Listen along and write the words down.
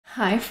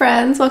Hi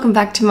friends, welcome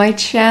back to my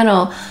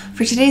channel.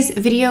 For today's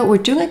video, we're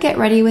doing a get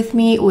ready with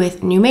me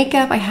with new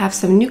makeup. I have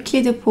some new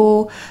Clé de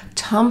Peau,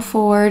 Tom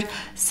Ford,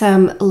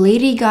 some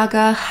Lady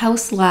Gaga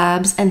Haus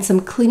labs, and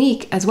some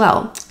Clinique as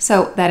well.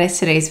 So that is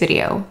today's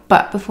video.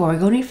 But before we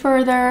go any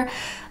further,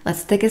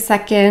 let's take a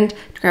second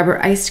to grab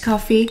our iced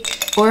coffee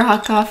or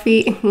hot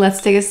coffee.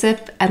 Let's take a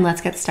sip and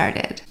let's get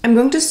started. I'm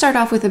going to start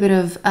off with a bit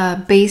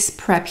of base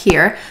prep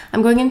here.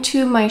 I'm going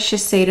into my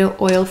Shiseido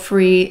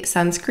oil-free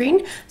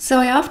sunscreen. So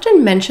I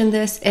often mention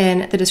this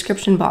in the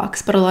description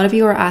box, but a lot of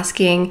you are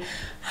asking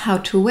how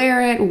to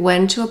wear it,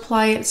 when to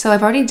apply it. So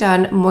I've already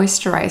done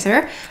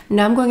moisturizer.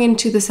 Now I'm going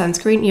into the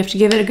sunscreen. You have to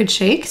give it a good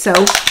shake. So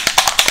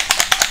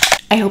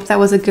I hope that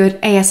was a good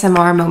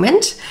ASMR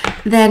moment.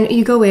 Then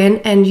you go in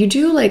and you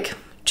do like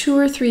 2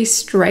 or 3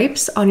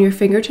 stripes on your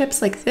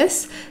fingertips like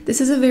this. This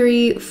is a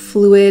very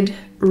fluid,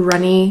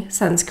 runny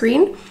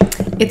sunscreen.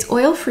 It's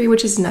oil-free,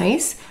 which is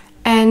nice.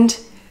 And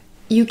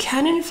you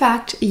can, in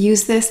fact,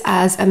 use this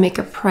as a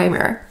makeup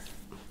primer.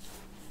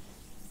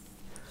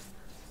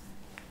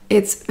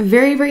 It's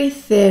very, very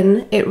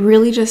thin. It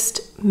really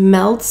just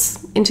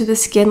melts into the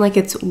skin like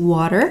it's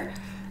water.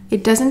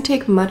 It doesn't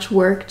take much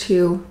work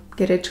to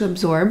get it to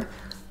absorb.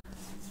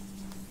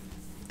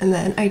 And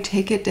then I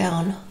take it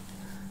down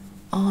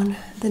on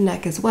the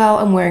neck as well.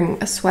 I'm wearing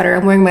a sweater.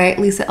 I'm wearing my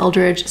Lisa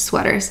Eldridge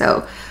sweater,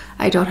 so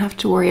I don't have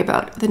to worry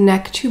about the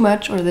neck too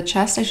much, or the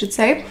chest, I should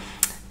say.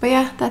 But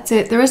yeah, that's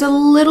it. There is a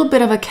little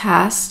bit of a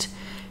cast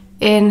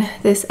in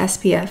this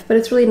SPF, but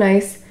it's really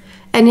nice.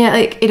 And yeah,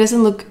 like it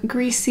doesn't look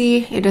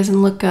greasy. It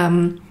doesn't look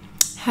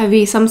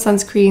heavy. Some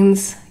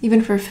sunscreens,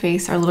 even for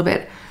face, are a little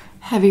bit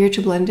heavier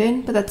to blend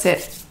in, but that's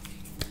it.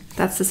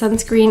 That's the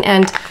sunscreen.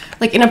 And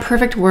like in a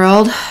perfect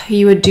world,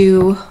 you would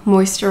do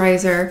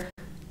moisturizer,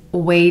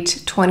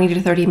 wait 20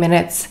 to 30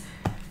 minutes,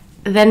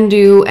 then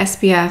do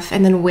SPF,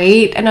 and then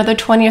wait another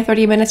 20 or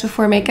 30 minutes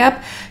before makeup.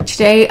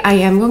 Today I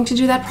am going to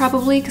do that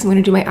probably because I'm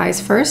going to do my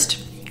eyes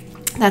first.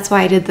 That's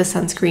why I did the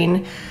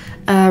sunscreen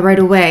right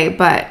away,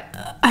 but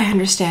I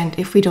understand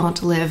if we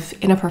don't live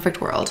in a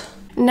perfect world.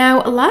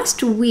 Now,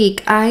 last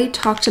week I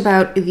talked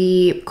about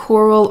the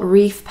Coral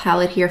Reef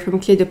palette here from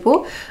Clé de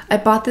Peau. I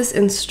bought this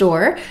in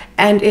store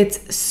and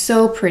it's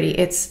so pretty.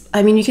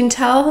 I mean, you can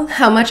tell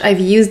how much I've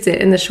used it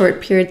in the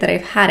short period that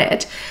I've had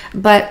it.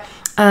 But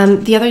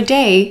the other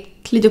day,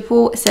 Clé de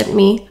Peau sent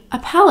me a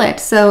palette.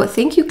 So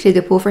thank you, Clé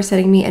de Peau, for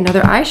sending me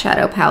another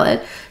eyeshadow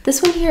palette.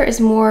 This one here is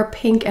more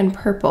pink and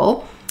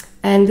purple.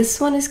 And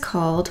this one is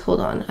called, hold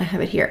on, I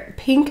have it here,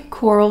 Pink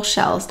Coral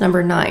Shells,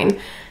 number 9.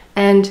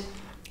 And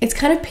it's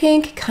kind of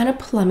pink, kind of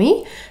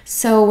plummy.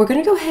 So we're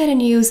gonna go ahead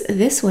and use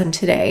this one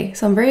today.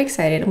 So I'm very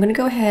excited. I'm gonna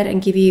go ahead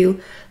and give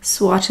you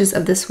swatches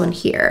of this one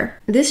here.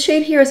 This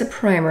shade here is a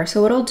primer.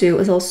 So what I'll do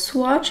is I'll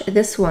swatch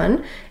this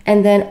one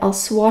and then I'll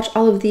swatch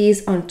all of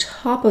these on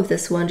top of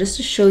this one just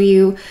to show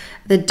you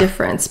the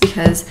difference,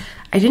 because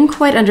I didn't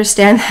quite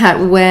understand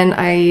that when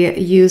I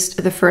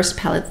used the first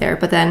palette there,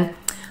 but then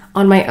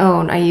on my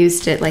own, I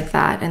used it like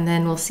that, and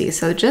then we'll see.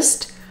 So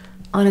just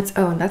on its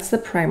own, that's the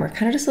primer.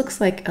 Kind of just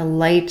looks like a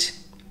light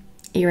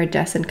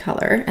iridescent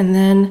color, and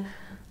then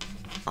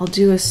I'll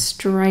do a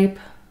stripe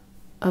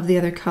of the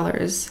other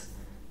colors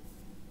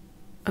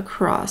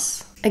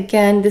across.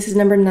 Again, this is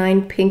number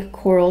 9, Pink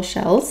Coral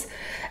Shells.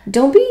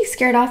 Don't be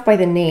scared off by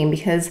the name,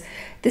 because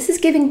this is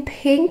giving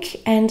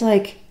pink and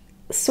like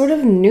sort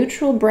of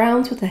neutral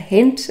browns with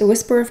a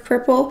whisper of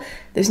purple.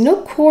 There's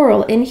no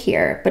coral in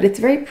here, but it's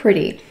very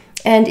pretty.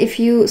 And if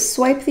you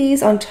swipe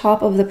these on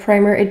top of the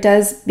primer, it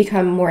does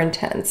become more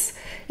intense.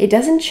 It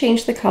doesn't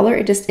change the color,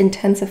 it just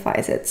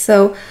intensifies it.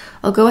 So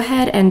I'll go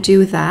ahead and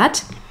do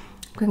that. I'm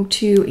going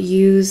to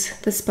use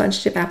the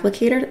sponge tip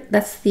applicator.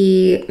 That's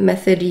the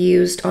method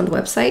used on the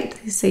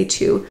website. They say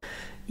to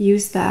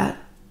use that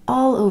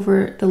all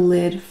over the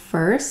lid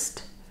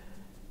first.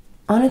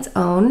 On its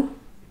own,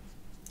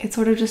 it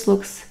sort of just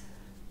looks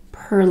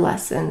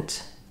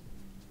pearlescent.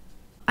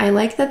 I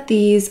like that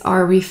these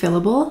are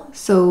refillable,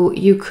 so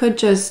you could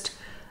just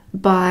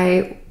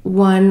buy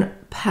one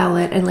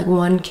palette and like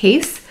one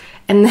case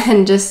and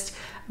then just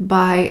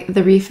buy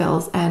the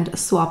refills and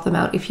swap them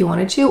out if you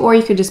wanted to, or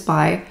you could just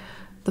buy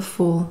the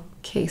full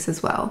case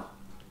as well.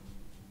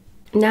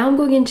 Now I'm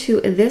going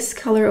into this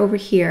color over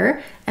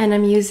here, and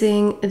I'm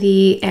using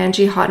the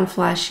Angie Hot and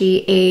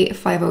Flashy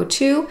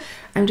A502.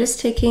 I'm just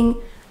taking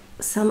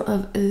some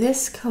of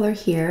this color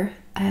here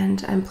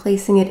and I'm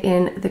placing it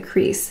in the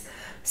crease.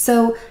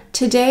 So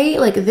today,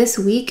 like this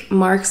week,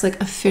 marks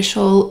like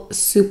official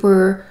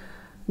super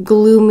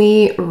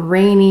gloomy,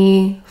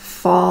 rainy,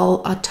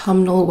 fall,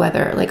 autumnal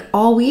weather. Like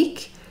all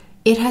week,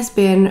 it has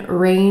been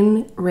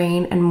rain,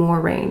 rain, and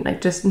more rain, like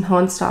just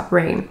non-stop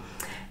rain.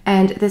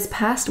 And this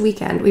past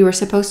weekend, we were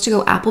supposed to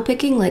go apple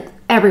picking, like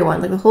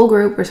everyone, like the whole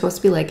group. We're supposed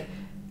to be like,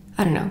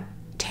 I don't know,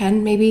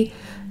 10 maybe,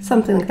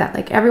 something like that.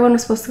 Like everyone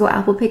was supposed to go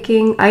apple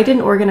picking. I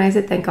didn't organize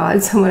it, thank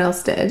God, someone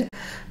else did.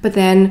 But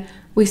then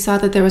we saw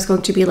that there was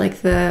going to be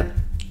like the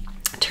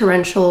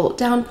torrential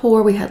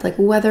downpour. We had like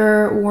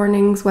weather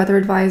warnings,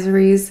 weather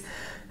advisories.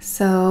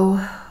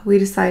 So we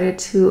decided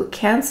to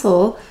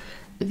cancel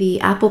the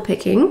apple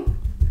picking,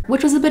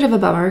 which was a bit of a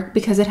bummer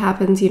because it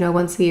happens, you know,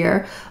 once a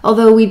year.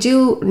 Although we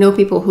do know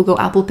people who go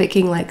apple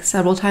picking like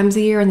several times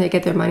a year and they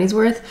get their money's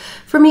worth.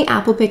 For me,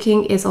 apple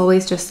picking is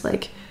always just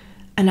like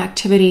an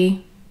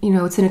activity. You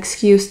know, it's an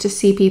excuse to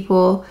see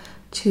people,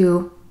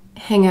 to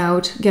hang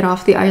out, get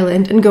off the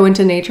island and go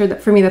into nature.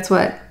 That for me, that's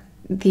what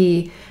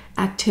the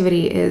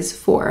activity is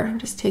for. I'm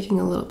just taking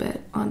a little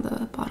bit on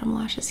the bottom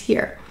lashes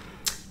here.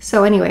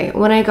 So anyway,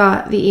 when I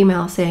got the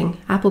email saying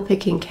apple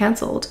picking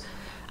canceled,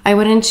 I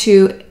went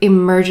into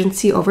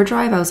emergency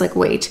overdrive. I was like,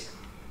 wait,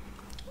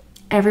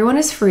 everyone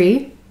is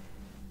free.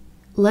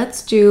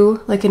 Let's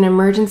do like an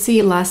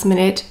emergency last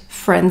minute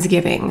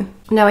Friendsgiving.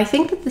 Now I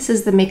think that this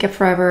is the Makeup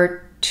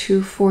Forever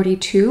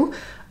 242.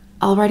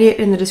 I'll write it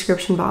in the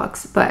description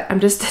box, but I'm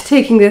just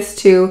taking this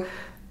to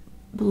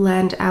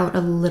blend out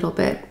a little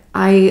bit.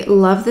 I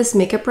love this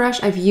makeup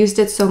brush. I've used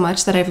it so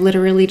much that I've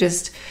literally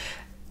just,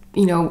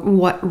 you know,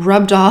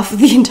 rubbed off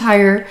the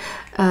entire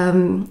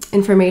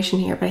information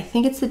here, but I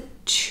think it's a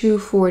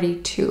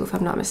 242 if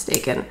I'm not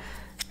mistaken.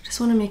 I just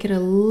want to make it a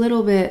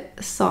little bit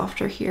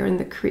softer here in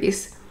the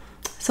crease.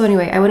 So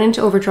anyway, I went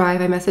into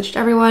overdrive. I messaged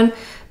everyone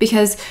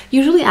because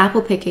usually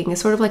apple picking is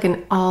sort of like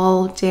an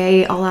all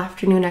day, all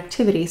afternoon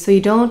activity. So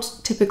you don't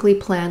typically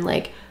plan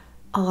like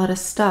a lot of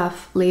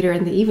stuff later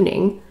in the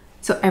evening.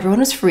 So everyone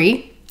was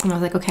free. And I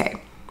was like, okay,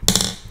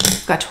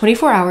 I've got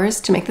 24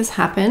 hours to make this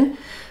happen.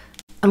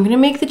 I'm gonna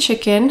make the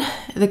chicken,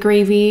 the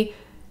gravy,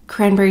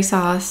 cranberry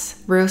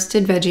sauce,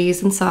 roasted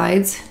veggies and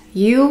sides.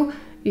 You're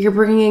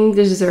bringing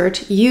the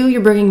dessert.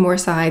 You're bringing more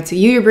sides.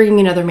 You're bringing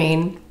another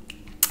main.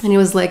 And it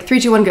was like 3,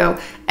 2, 1, go.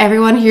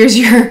 Everyone, here's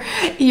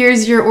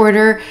your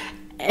order.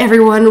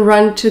 Everyone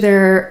run to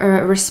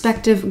their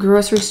respective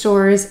grocery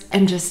stores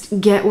and just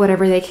get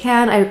whatever they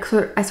can.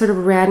 I sort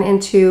of ran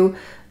into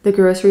the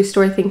grocery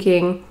store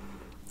thinking,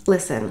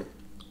 listen,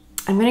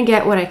 I'm gonna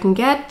get what I can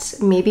get.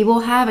 Maybe we'll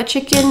have a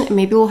chicken,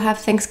 maybe we'll have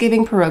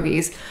Thanksgiving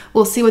pierogies.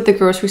 We'll see what the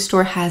grocery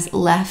store has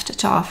left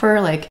to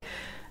offer like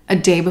a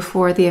day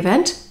before the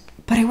event,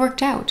 but it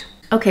worked out.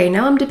 Okay,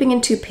 now I'm dipping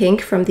into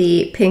pink from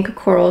the Pink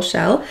Coral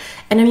Shell,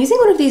 and I'm using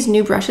one of these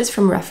new brushes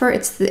from Rephr.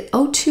 It's the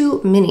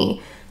O2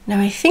 Mini. Now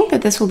I think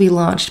that this will be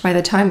launched by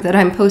the time that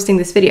I'm posting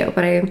this video,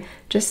 but I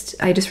just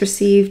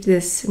received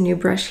this new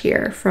brush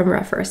here from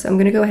Rephr. So I'm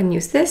gonna go ahead and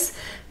use this.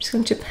 I'm just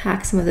going to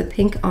pack some of the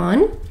pink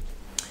on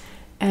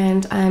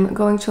and I'm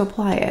going to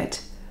apply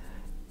it.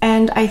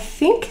 And I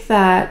think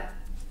that,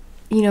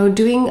 you know,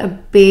 doing a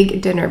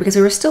big dinner, because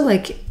we were still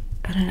like,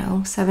 I don't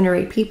know, 7 or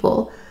 8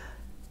 people,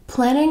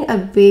 planning a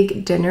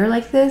big dinner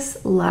like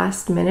this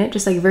last minute,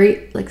 just like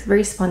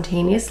very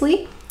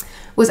spontaneously,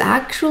 was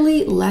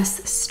actually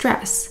less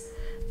stress.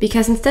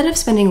 Because instead of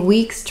spending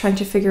weeks trying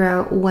to figure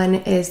out when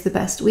is the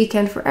best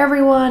weekend for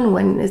everyone,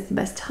 when is the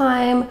best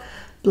time,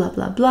 blah,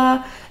 blah,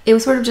 blah, it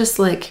was sort of just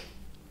like,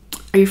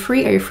 are you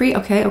free? Are you free?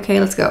 Okay,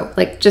 let's go.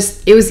 Like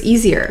just, it was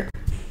easier.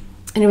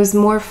 And it was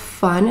more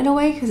fun in a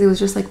way because it was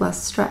just like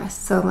less stress.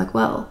 So I'm like,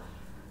 well,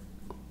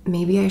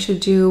 maybe I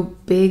should do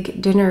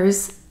big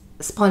dinners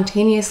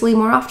spontaneously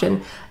more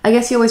often. I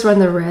guess you always run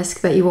the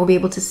risk that you won't be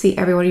able to see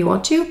everyone you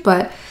want to,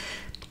 but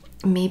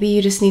maybe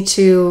you just need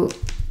to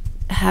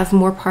have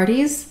more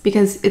parties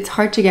because it's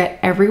hard to get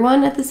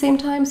everyone at the same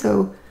time.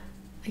 So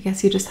I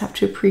guess you just have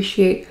to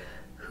appreciate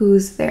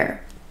who's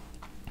there.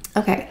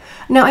 Okay,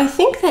 now I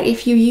think that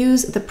if you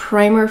use the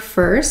primer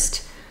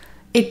first,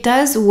 it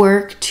does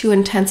work to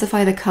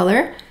intensify the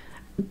color,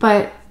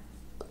 but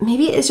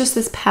maybe it's just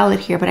this palette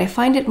here, but I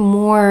find it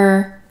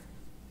more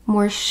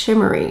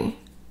shimmery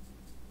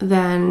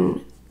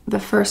than the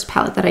first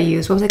palette that I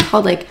used. What was it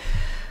called? Like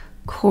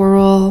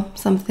Coral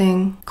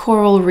something,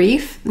 Coral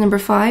Reef, number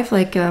 5,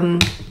 like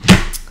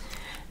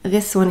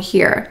this one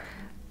here.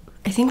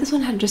 I think this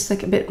one had just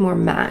like a bit more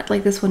matte.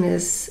 Like this one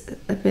is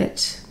a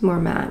bit more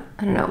matte.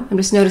 I don't know. I'm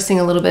just noticing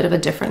a little bit of a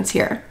difference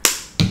here.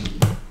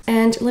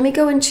 And let me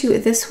go into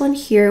this one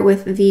here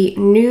with the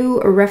new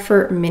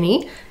Rephr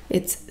Mini.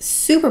 It's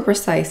super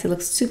precise. It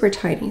looks super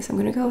tiny. So I'm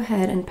gonna go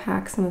ahead and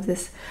pack some of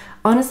this.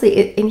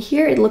 Honestly, in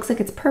here it looks like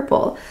it's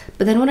purple,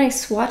 but then when I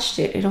swatched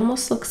it, it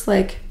almost looks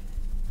like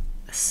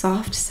a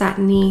soft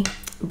satiny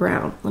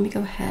brown. Let me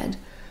go ahead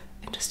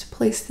and just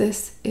place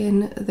this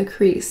in the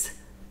crease.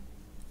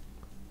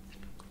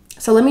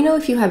 So let me know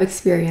if you have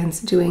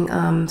experience doing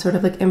sort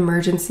of like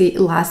emergency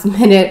last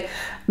minute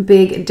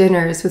big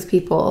dinners with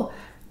people.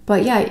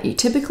 But yeah,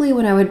 typically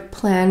when I would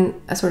plan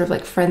a sort of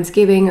like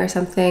Friendsgiving or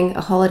something,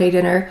 a holiday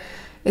dinner,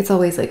 it's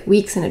always like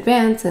weeks in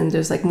advance and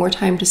there's like more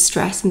time to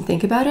stress and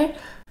think about it.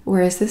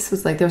 Whereas this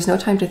was like, there was no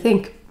time to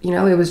think, you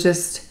know, it was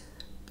just,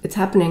 it's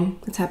happening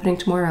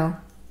tomorrow.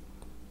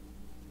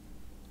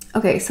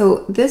 Okay,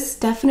 so this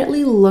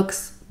definitely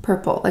looks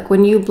purple. Like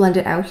when you blend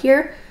it out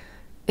here,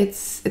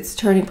 it's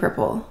turning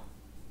purple.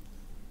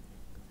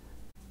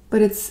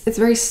 But it's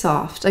very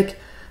soft, like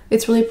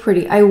it's really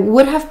pretty. I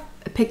would have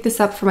picked this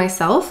up for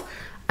myself.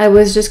 I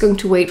was just going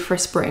to wait for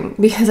spring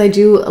because I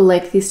do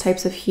like these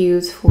types of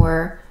hues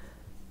for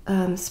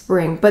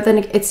spring. But then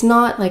it's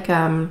not like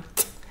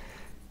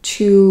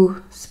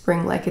too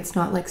spring-like. It's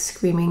not like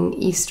screaming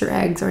Easter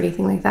eggs or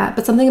anything like that.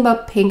 But something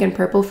about pink and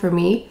purple for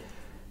me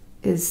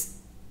is,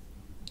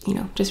 you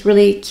know, just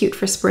really cute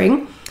for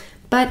spring.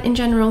 But in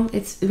general,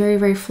 it's very,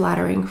 very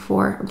flattering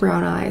for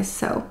brown eyes.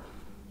 So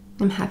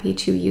I'm happy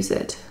to use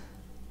it.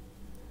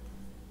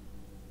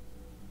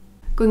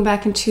 Going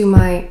back into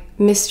my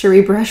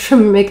mystery brush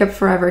from Makeup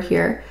Forever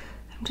here,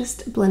 I'm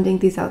just blending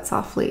these out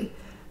softly.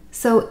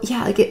 So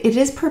yeah, like it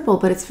is purple,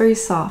 but it's very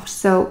soft.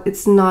 So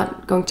it's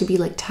not going to be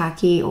like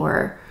tacky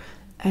or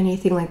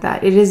anything like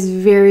that. It is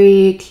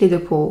very Clé de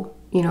Peau,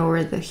 you know,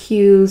 where the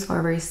hues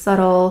are very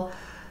subtle,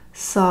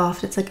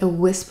 soft. It's like a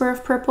whisper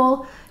of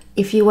purple.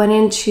 If you went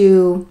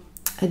into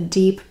a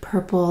deep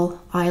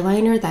purple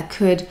eyeliner, that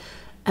could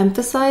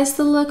emphasize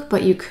the look,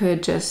 but you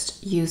could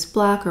just use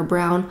black or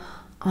brown.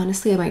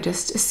 Honestly, I might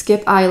just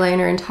skip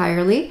eyeliner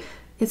entirely.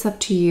 It's up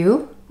to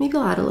you. Maybe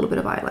I'll add a little bit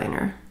of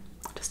eyeliner,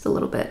 just a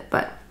little bit,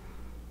 but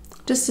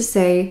just to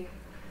say,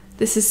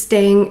 this is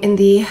staying in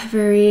the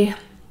very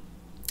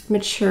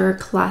mature,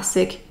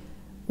 classic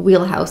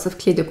wheelhouse of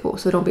Clé de Peau,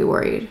 so don't be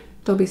worried.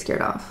 Don't be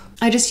scared off.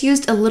 I just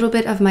used a little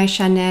bit of my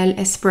Chanel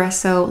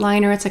Espresso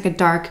liner. It's like a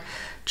dark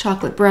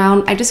chocolate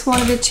brown. I just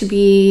wanted it to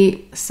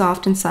be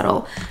soft and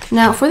subtle.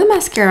 Now for the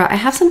mascara, I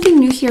have something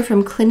new here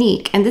from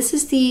Clinique, and this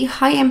is the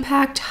High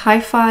Impact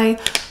Hi-Fi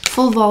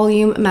Full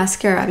Volume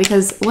Mascara,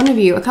 because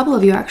a couple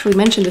of you actually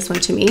mentioned this one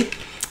to me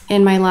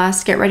in my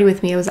last Get Ready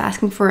With Me. I was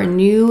asking for a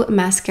new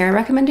mascara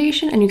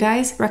recommendation, and you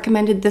guys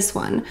recommended this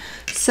one.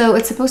 So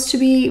it's supposed to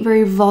be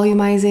very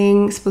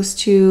volumizing, supposed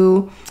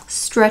to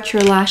stretch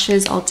your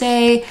lashes all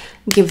day,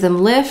 give them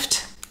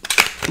lift.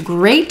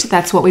 Great,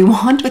 that's what we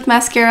want with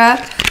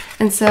mascara.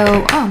 And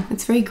so, oh,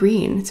 it's very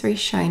green, it's very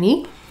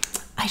shiny.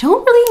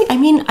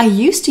 I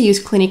used to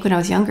use Clinique when I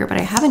was younger, but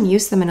I haven't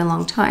used them in a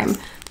long time.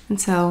 And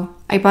so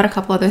I bought a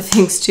couple other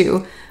things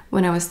too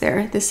when I was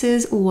there. This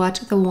is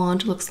what the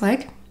wand looks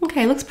like.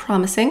 Okay, it looks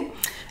promising.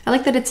 I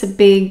like that it's a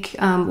big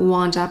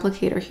wand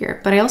applicator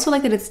here, but I also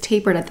like that it's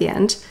tapered at the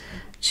end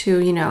to,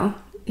 you know,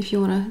 if you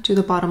want to do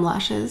the bottom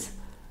lashes.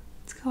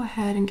 Let's go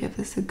ahead and give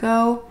this a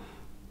go.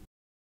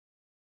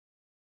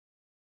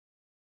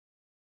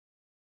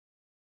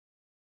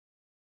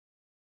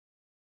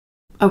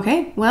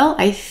 Okay, well,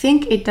 I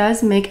think it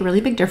does make a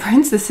really big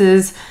difference. This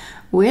is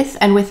with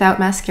and without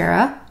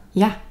mascara.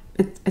 Yeah,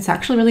 it's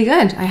actually really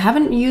good. I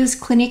haven't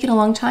used Clinique in a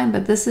long time,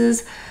 but this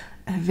is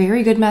a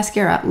very good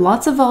mascara.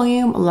 Lots of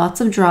volume,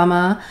 lots of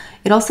drama.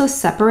 It also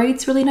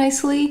separates really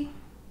nicely.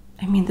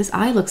 I mean, this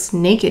eye looks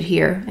naked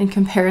here in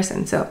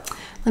comparison. So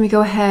let me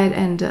go ahead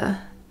and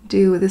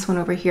do this one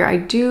over here. I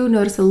do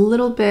notice a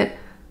little bit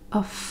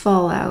of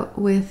fallout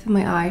with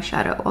my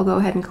eyeshadow. I'll go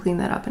ahead and clean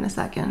that up in a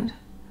second.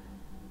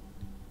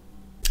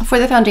 For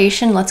the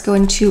foundation, let's go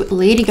into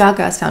Lady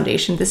Gaga's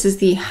foundation. This is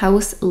the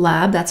Haus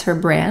Lab, that's her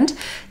brand.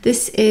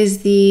 This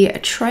is the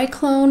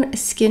Triclone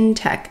Skin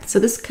Tech. So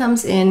this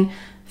comes in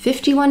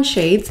 51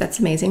 shades, that's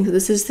amazing. So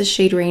this is the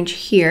shade range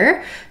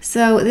here.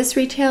 So this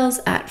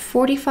retails at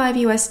 45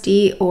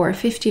 USD or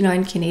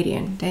 59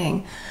 Canadian,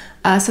 dang.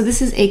 So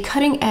this is a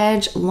cutting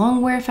edge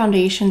long wear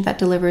foundation that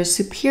delivers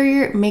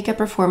superior makeup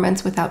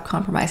performance without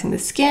compromising the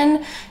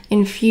skin,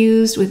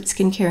 infused with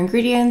skincare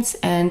ingredients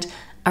and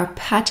our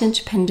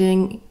patent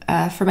pending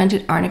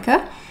fermented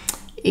arnica.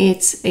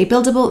 It's a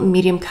buildable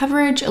medium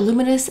coverage, a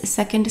luminous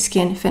second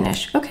skin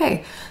finish.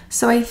 Okay,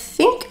 so I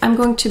think I'm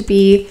going to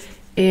be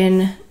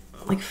in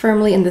like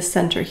firmly in the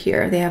center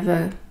here. They have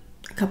a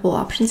couple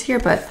options here,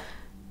 but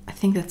I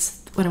think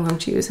that's what I'm going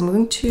to use. I'm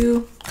going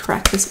to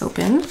crack this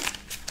open.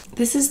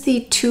 This is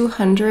the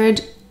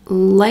 200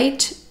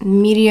 light,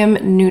 medium,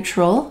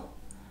 neutral.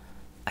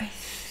 I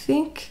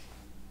think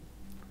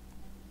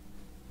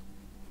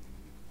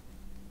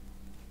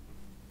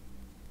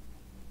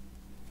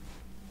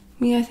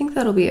yeah, I think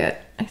that'll be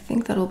it. I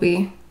think that'll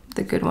be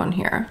the good one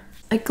here.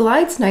 It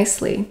glides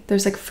nicely.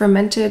 There's like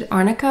fermented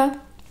arnica.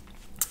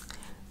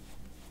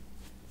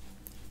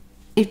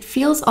 It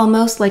feels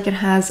almost like it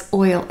has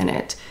oil in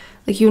it.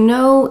 Like, you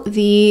know,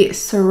 the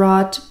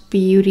Surratt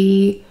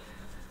Beauty,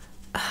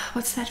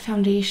 what's that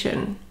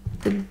foundation?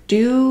 The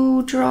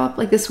Dew Drop,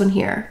 like this one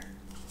here.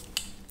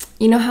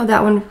 You know how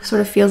that one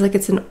sort of feels like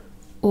it's an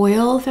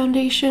oil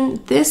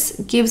foundation?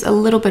 This gives a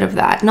little bit of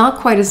that, not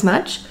quite as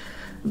much,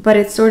 but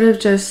it sort of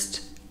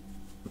just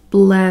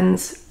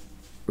blends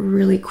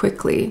really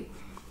quickly.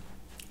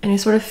 And it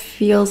sort of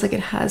feels like it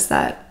has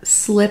that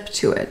slip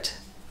to it.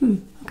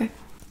 Okay.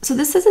 So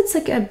this says it's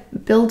like a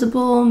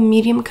buildable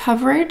medium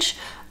coverage.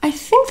 I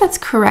think that's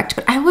correct,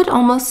 but I would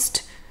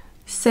almost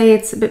say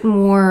it's a bit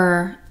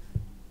more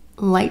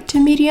light to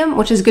medium,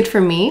 which is good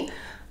for me.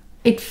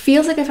 It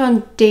feels like a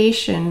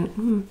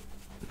foundation.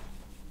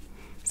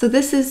 So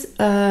this is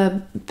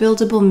a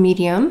buildable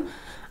medium.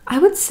 I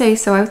would say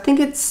so. I would think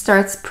it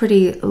starts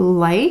pretty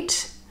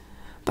light,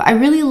 but I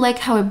really like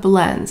how it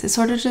blends. It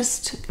sort of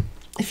just,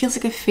 it feels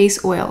like a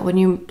face oil when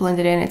you blend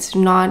it in. It's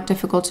not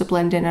difficult to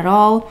blend in at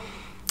all.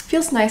 It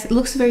feels nice. It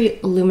looks very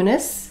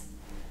luminous.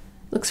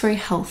 Looks very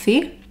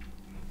healthy.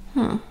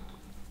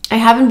 I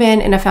haven't been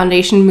in a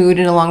foundation mood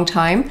in a long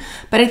time,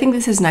 but I think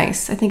this is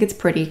nice. I think it's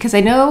pretty because I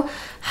know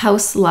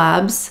Haus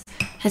Labs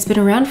has been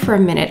around for a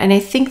minute, and I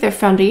think their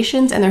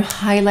foundations and their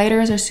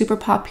highlighters are super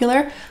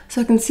popular,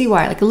 so I can see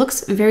why. Like, it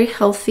looks very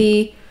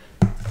healthy,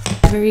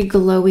 very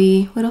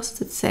glowy. What else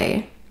does it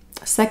say?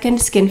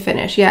 Second skin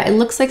finish. Yeah, it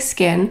looks like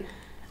skin.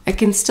 I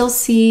can still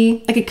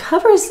see, like, it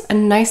covers a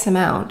nice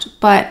amount,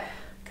 but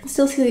I can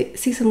still see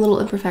some little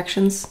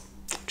imperfections,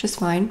 which is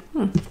fine.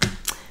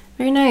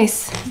 Very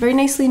nice. Very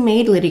nicely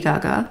made, Lady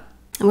Gaga.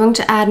 I'm going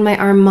to add my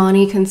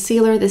Armani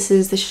concealer. This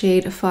is the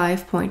shade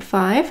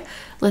 5.5.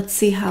 Let's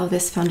see how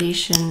this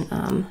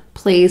foundation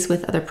plays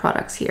with other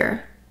products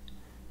here.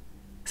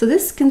 So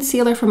this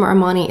concealer from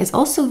Armani is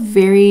also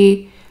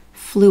very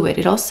fluid.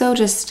 It also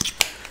just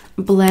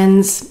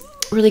blends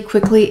really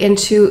quickly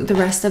into the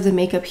rest of the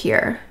makeup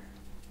here.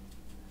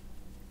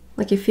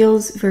 Like, it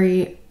feels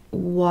very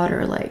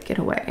water-like in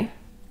a way.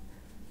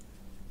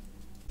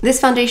 This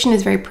foundation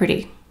is very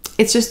pretty.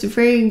 It's just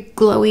very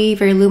glowy,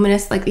 very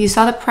luminous. Like, you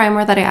saw the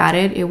primer that I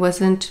added. It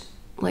wasn't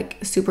like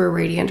a super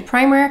radiant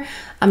primer.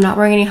 I'm not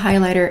wearing any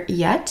highlighter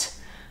yet.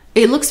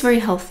 It looks very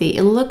healthy.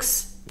 It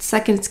looks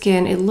second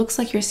skin. It looks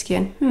like your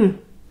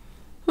skin.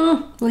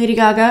 Lady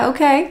Gaga,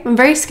 okay. I'm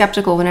very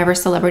skeptical whenever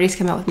celebrities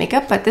come out with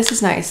makeup, but this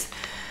is nice.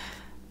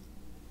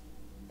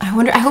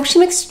 I hope she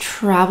makes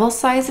travel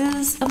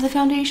sizes of the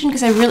foundation,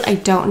 because I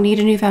don't need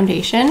a new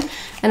foundation.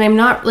 And I'm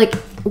not, like,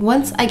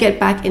 once I get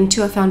back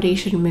into a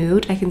foundation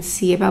mood, I can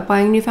see about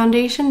buying new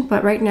foundation.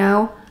 But right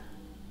now,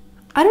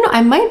 I don't know,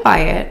 I might buy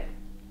it.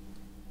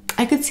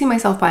 I could see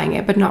myself buying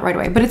it, but not right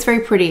away. But it's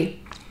very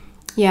pretty.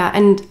 Yeah,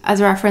 and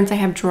as a reference, I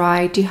have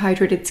dry,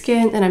 dehydrated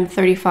skin, and I'm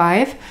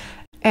 35.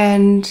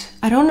 And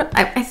I don't know,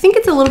 I think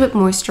it's a little bit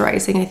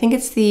moisturizing. I think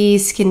it's the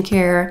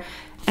skincare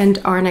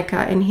and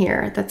arnica in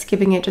here that's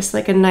giving it just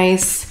like a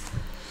nice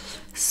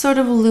sort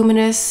of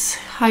luminous,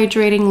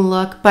 hydrating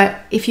look.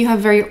 But if you have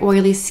very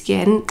oily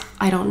skin,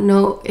 I don't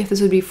know if this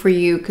would be for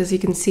you, because you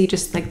can see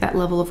just like that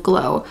level of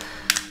glow.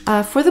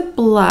 For the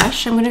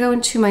blush, I'm gonna go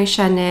into my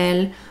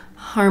Chanel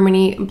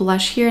Harmony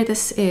blush here.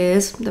 This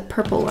is the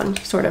purple one,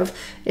 sort of.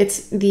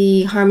 It's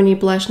the Harmony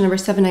blush number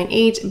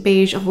 798,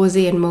 beige,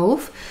 rosé, and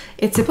mauve.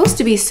 It's supposed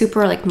to be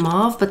super like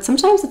mauve, but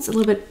sometimes it's a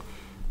little bit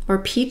more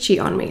peachy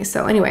on me.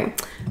 So anyway,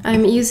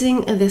 I'm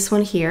using this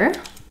one here.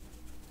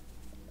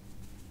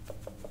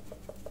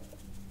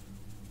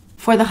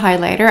 For the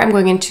highlighter, I'm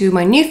going into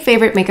my new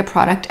favorite makeup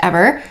product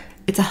ever.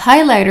 It's a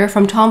highlighter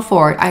from Tom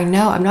Ford. I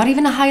know, I'm not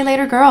even a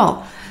highlighter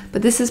girl,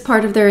 but this is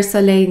part of their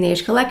Soleil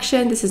Neige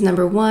collection. This is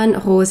number 1,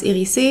 Rose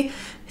Irisé.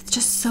 It's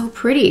just so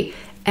pretty,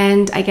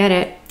 and I get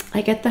it.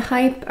 I get the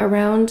hype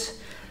around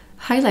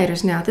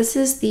highlighters now. This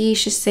is the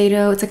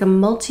Shiseido. It's like a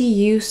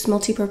multi-use,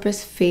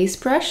 multi-purpose face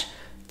brush.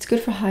 It's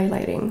good for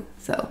highlighting.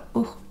 So,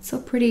 oh, it's so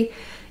pretty.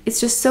 It's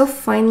just so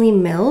finely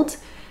milled,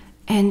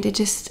 and it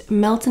just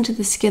melts into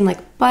the skin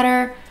like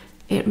butter.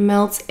 It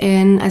melts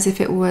in as if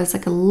it was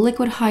like a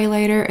liquid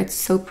highlighter. It's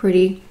so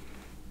pretty.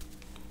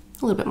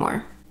 A little bit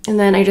more. And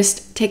then I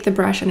just take the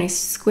brush and I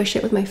squish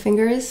it with my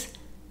fingers,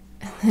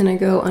 and then I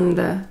go on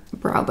the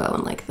brow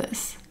bone like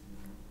this.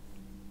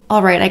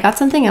 All right, I got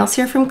something else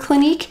here from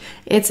Clinique.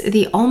 It's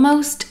the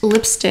Almost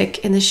lipstick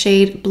in the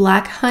shade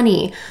Black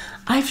Honey.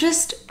 I've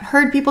just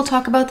heard people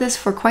talk about this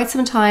for quite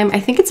some time.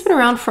 I think it's been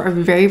around for a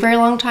very, very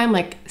long time,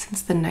 like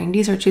since the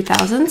 90s or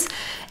 2000s.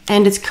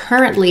 And it's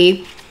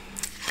currently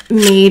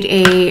made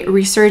a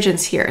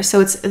resurgence here. So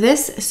it's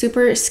this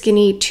super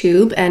skinny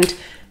tube, and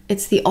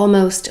it's the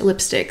Almost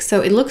lipstick.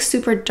 So it looks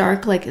super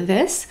dark like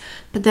this,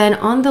 but then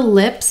on the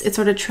lips, it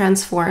sort of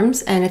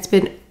transforms, and it's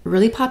been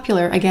really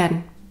popular.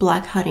 Again,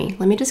 Black Honey.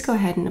 Let me just go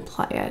ahead and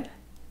apply it.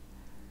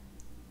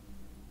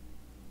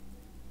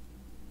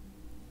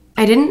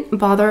 I didn't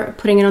bother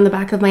putting it on the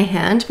back of my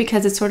hand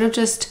because it sort of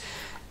just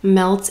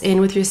melts in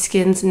with your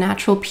skin's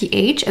natural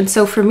pH. And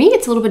so for me,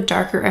 it's a little bit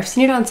darker. I've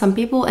seen it on some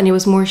people and it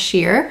was more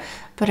sheer,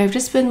 but I've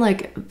just been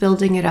like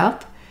building it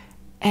up,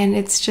 and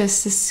it's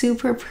just a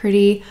super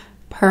pretty,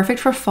 perfect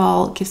for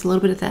fall. It gives a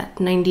little bit of that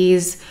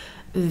 90s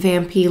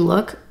vampy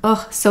look.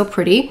 Oh, so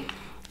pretty.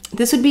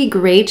 This would be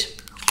great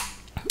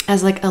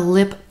as like a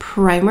lip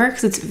primer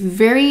because it's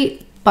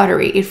very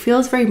buttery. It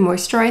feels very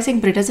moisturizing,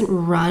 but it doesn't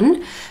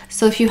run.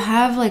 So if you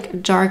have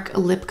like dark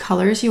lip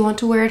colors you want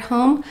to wear at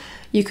home,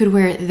 you could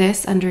wear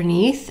this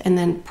underneath and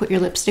then put your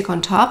lipstick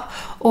on top,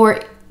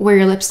 or wear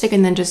your lipstick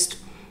and then just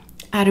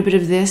add a bit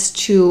of this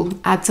to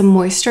add some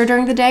moisture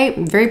during the day.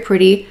 Very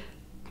pretty.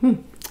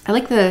 I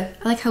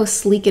like how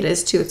sleek it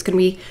is too. It's gonna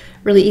be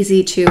really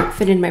easy to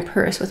fit in my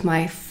purse with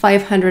my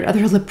 500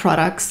 other lip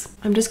products.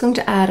 I'm just going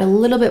to add a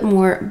little bit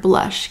more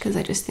blush because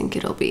I just think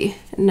it'll be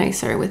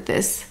nicer with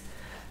this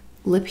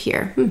lip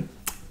here.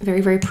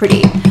 Very, very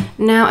pretty.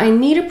 Now I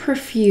need a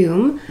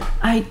perfume.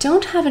 I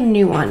don't have a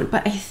new one,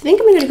 but I think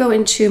I'm gonna go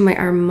into my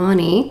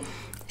Armani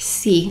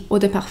Si Eau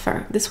de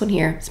Parfum. This one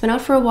here. It's been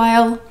out for a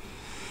while.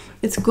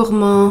 It's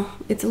gourmand.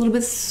 It's a little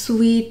bit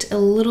sweet, a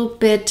little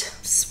bit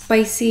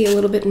spicy, a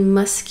little bit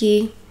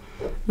musky.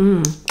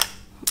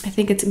 I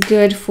think it's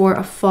good for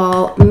a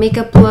fall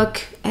makeup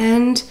look,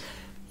 and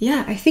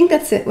Yeah, I think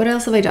that's it. What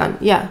else have I done?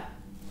 Yeah,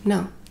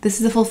 no, this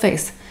is the full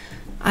face.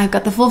 I've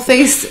got the full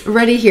face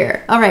ready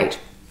here. All right.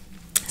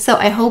 So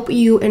I hope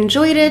you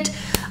enjoyed it.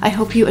 I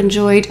hope you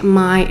enjoyed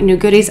my new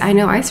goodies. I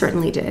know I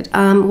certainly did.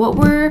 What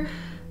were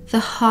the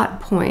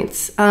hot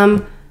points?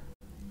 The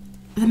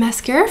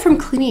mascara from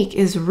Clinique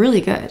is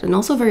really good and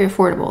also very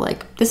affordable.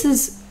 Like, this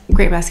is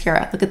great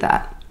mascara. Look at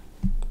that.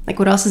 Like,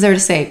 what else is there to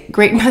say?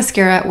 Great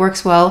mascara. It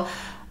works well.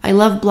 I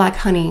love Black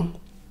Honey.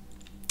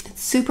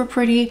 It's super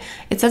pretty.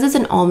 It says it's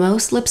an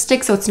almost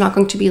lipstick, so it's not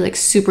going to be like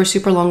super,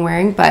 super long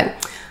wearing,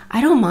 but I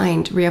don't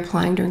mind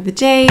reapplying during the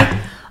day.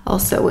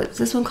 Also, what's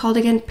this one called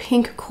again?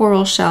 Pink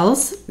Coral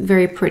Shells.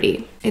 Very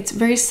pretty. It's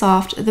very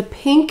soft. The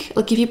pink,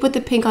 like if you put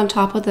the pink on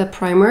top of the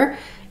primer,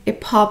 it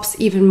pops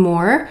even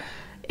more.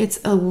 It's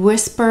a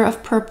whisper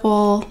of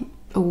purple,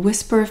 a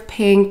whisper of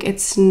pink.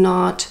 It's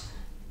not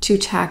too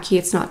tacky.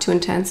 It's not too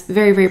intense.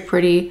 Very, very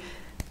pretty.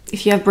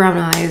 If you have brown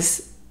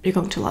eyes, you're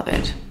going to love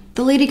it.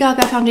 The Lady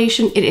Gaga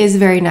foundation, it is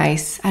very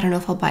nice. I don't know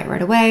if I'll buy it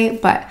right away,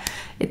 but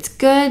it's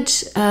good.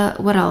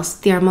 What else?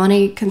 The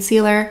Armani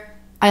concealer.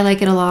 I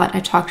like it a lot. I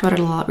talked about it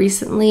a lot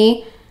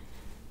recently.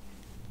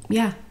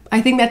 Yeah,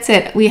 I think that's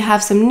it. We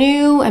have some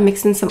new, I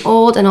mixed in some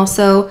old, and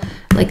also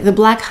like the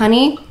Black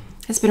Honey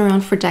has been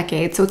around for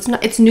decades. So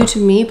it's new to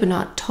me, but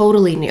not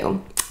totally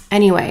new.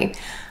 Anyway,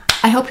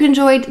 I hope you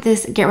enjoyed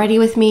this Get Ready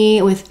With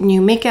Me with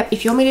new makeup.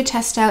 If you want me to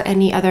test out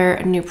any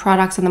other new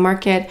products on the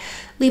market,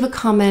 leave a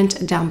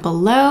comment down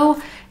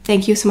below.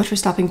 Thank you so much for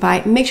stopping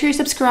by. Make sure you're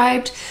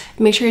subscribed.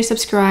 Make sure you're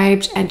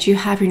subscribed and you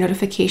have your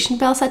notification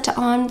bell set to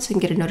on so you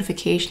can get a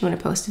notification when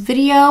I post a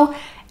video.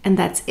 And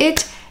that's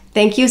it.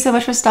 Thank you so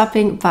much for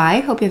stopping by.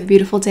 Hope you have a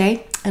beautiful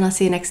day and I'll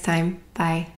see you next time. Bye.